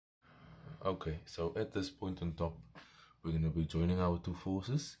Okay, so at this point on top, we're going to be joining our two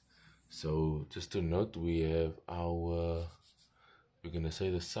forces. So just to note, we have we're going to say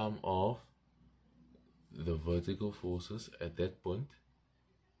the sum of the vertical forces at that point,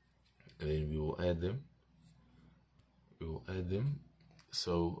 and then we will add them.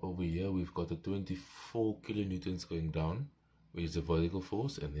 So over here we've got the 24 kilonewtons going down, which is the vertical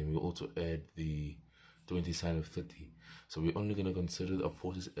force, and then we also add the 20 sine of 30. So we're only going to consider the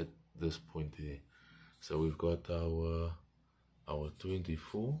forces at this point here. So we've got our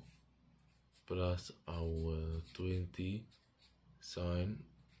 24 plus our 20 sine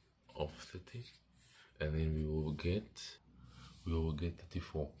of 30, and then we will get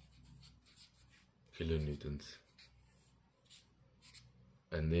 34 kilonewtons.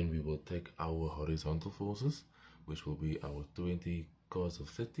 And then we will take our horizontal forces, which will be our 20 cos of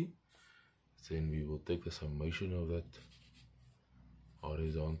 30. Then we will take the summation of that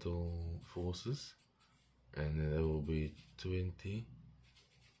horizontal forces, and then that will be 20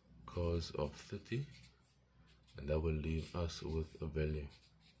 cos of 30, and that will leave us with a value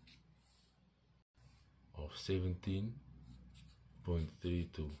of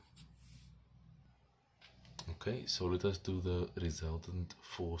 17.32. Okay, so let us do the resultant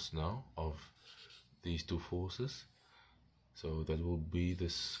force now of these two forces. So that will be the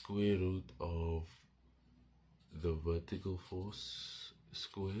square root of the vertical force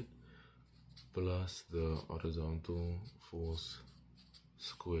squared plus the horizontal force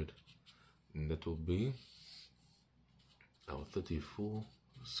squared, and that will be our 34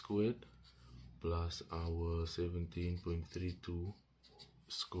 squared plus our 17.32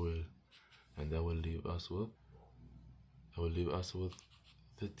 squared, and that will leave us with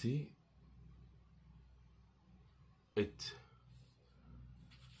 38.16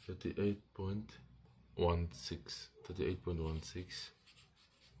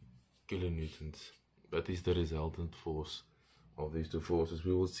 kilonewtons. That is the resultant force of these two forces.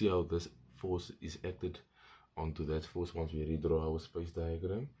 We will see how this force is acted onto that force once we redraw our space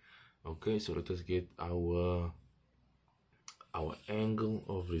diagram. Okay, so let us get our angle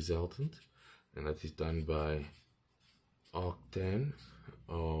of resultant, and that is done by arctan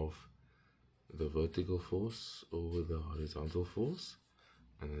of the vertical force over the horizontal force,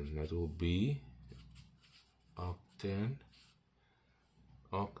 and then that will be arctan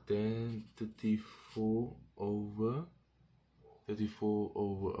 34 over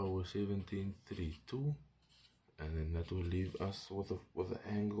our 17.32, and then that will leave us with an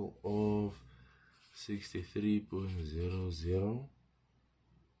angle of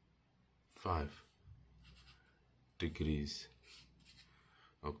 63.005 degrees.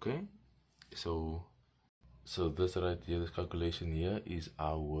 Okay, so this right here, this calculation here is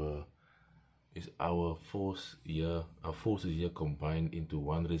our force here. Our forces here combined into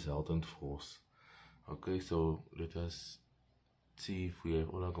one resultant force. Okay, so let us see if we have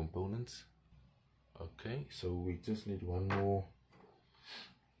all our components. Okay, so we just need one more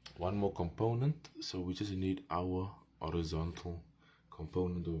component. So we just need our horizontal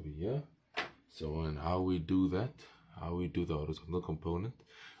component over here. So, and how we do the horizontal component,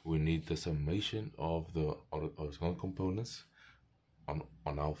 we need the summation of the horizontal components on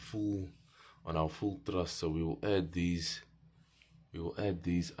our full thrust. So we will add these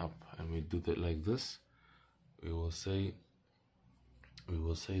up, and we do that like this. We will say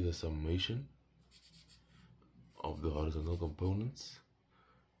the summation of the horizontal components.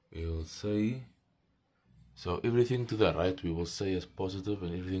 We will say, so everything to the right we will say as positive,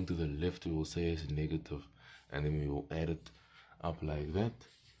 and everything to the left we will say as negative, and then we will add it up like that.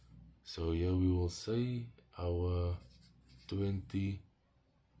 So here we will say our 20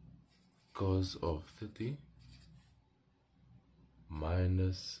 cos of 30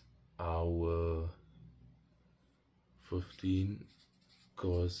 minus our 15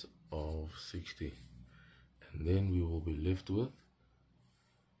 cos of 60, and then we will be left with,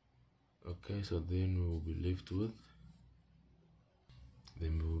 okay, so then we will be left with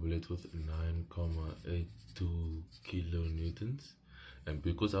 9.82 kilonewtons. And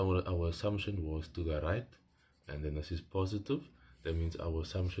because our assumption was to the right, and then this is positive, that means our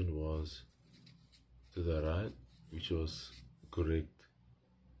assumption was to the right, which was correct.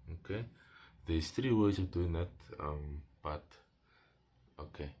 Okay, there's three ways of doing that, but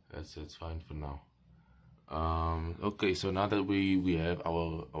okay, that's fine for now. Okay, so now that we have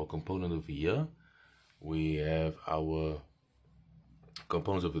our component over here, we have our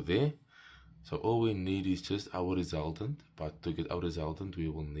components over there, so all we need is just our resultant. But to get our resultant, we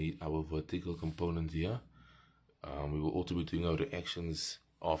will need our vertical component here. We will also be doing our reactions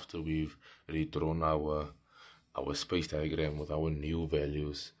after we've redrawn our space diagram with our new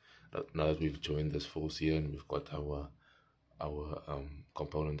values now that we've joined this force here and we've got our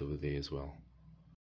component over there as well.